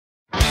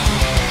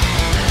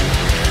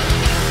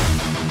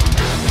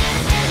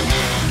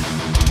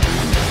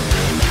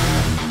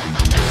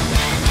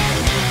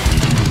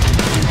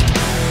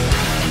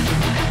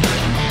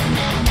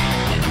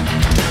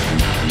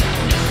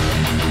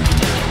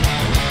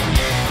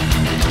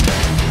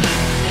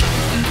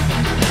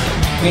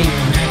Hey,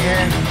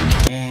 Megan,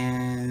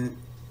 and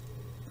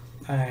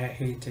I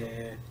hate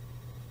to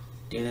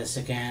do this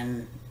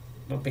again,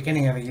 but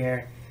beginning of the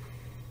year.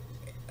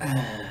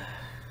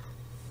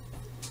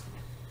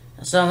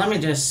 So let me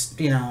just,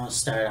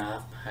 start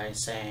off by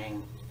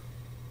saying,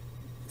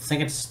 I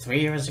think it's 3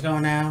 years ago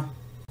now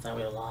that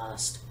we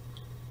lost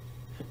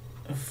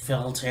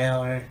Phil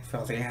Taylor,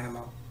 Phil the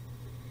Animal,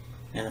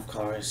 and of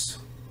course,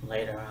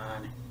 later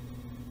on,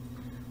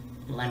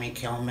 Lemmy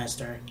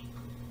Kilmister.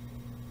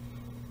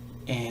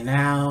 And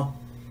now,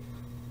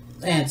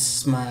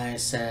 it's my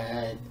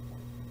sad,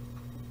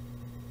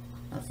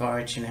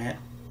 unfortunate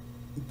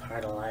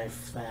part of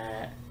life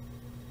that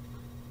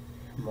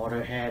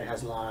Motorhead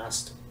has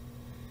lost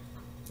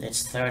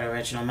its third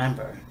original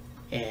member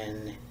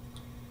in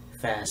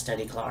Fast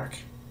Eddie Clarke.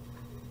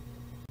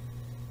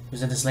 He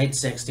was in his late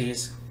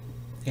 60s,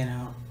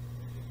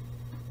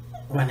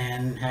 went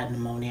in, had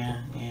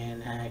pneumonia,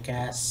 and I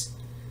guess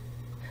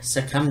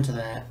succumbed to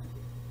that.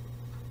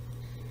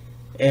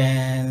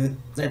 And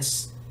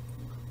it's,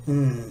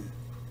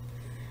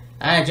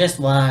 I just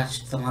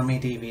watched the Lemmy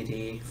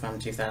DVD from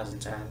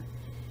 2010,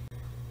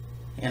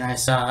 and I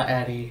saw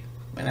Eddie,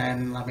 and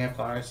then Lemmy, of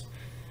course,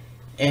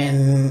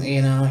 and,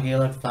 he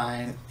looked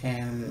fine,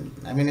 and,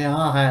 they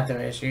all had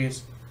their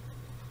issues.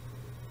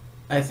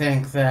 I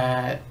think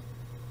that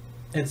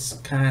it's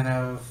kind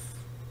of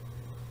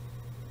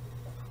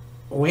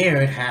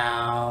weird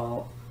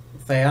how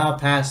they all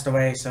passed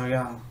away so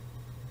young.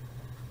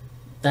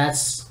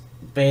 That's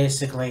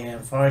basically,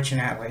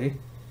 unfortunately,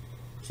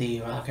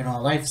 the rock and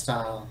roll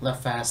lifestyle, live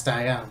fast,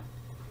 die young.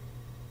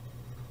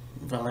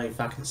 Really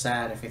fucking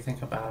sad if you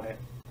think about it.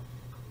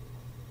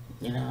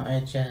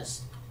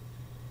 It's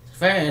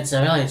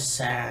a really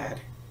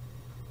sad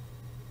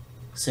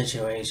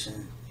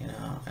situation,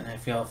 and I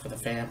feel for the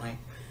family,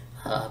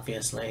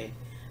 obviously,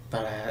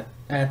 but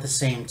at the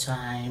same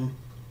time,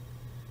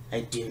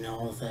 I do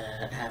know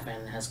that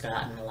heaven has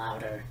gotten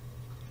louder.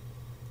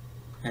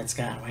 It's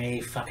gotten way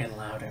fucking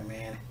louder,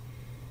 man.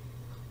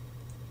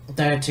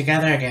 They're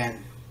together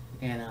again,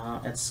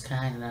 it's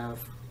kind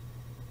of,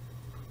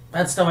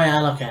 that's the way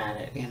I look at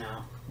it,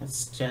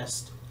 it's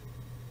just,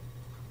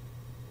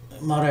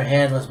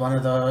 Motorhead was one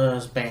of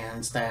those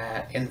bands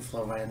that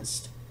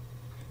influenced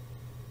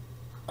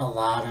a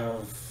lot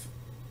of,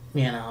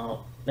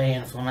 they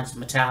influenced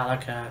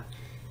Metallica,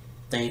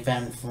 they've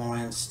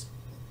influenced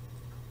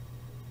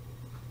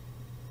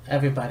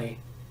everybody.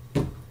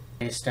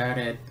 They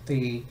started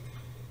the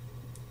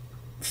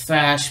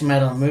thrash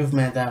metal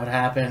movement that would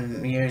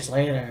happen years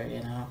later,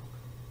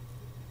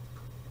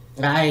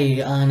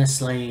 I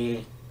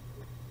honestly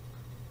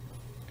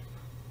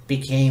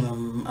became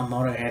a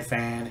Motorhead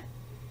fan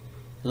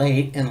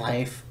late in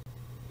life,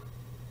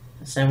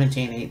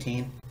 17,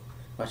 18,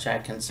 which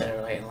I'd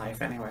consider late in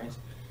life anyways,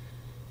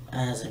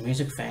 as a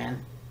music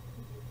fan.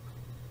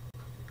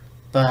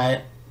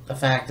 But the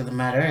fact of the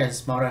matter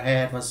is,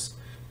 Motorhead was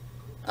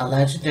a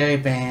legendary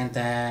band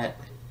that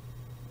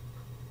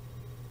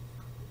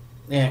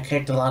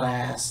kicked a lot of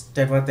ass,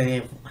 did what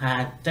they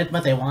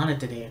wanted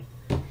to do,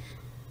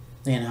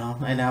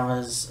 and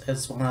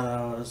it's one of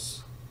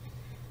those,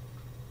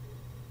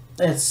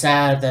 it's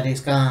sad that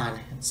he's gone,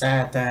 it's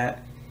sad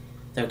that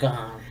they're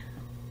gone,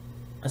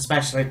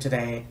 especially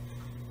today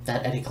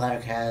that Eddie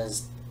Clarke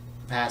has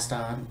passed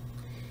on,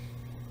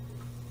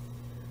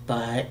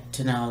 but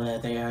to know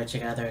that they are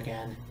together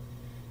again,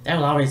 they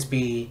will always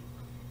be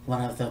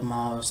one of the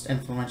most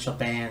influential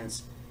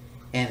bands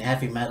in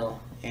heavy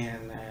metal,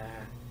 and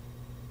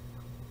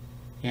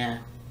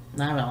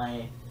not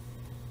really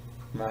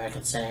more I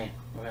could say,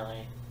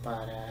 really,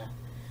 but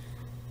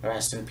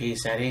rest in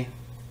peace, Eddie,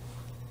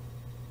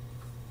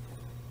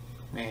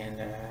 and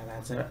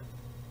that's it.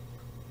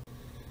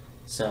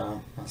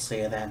 So, I'll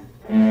see you then.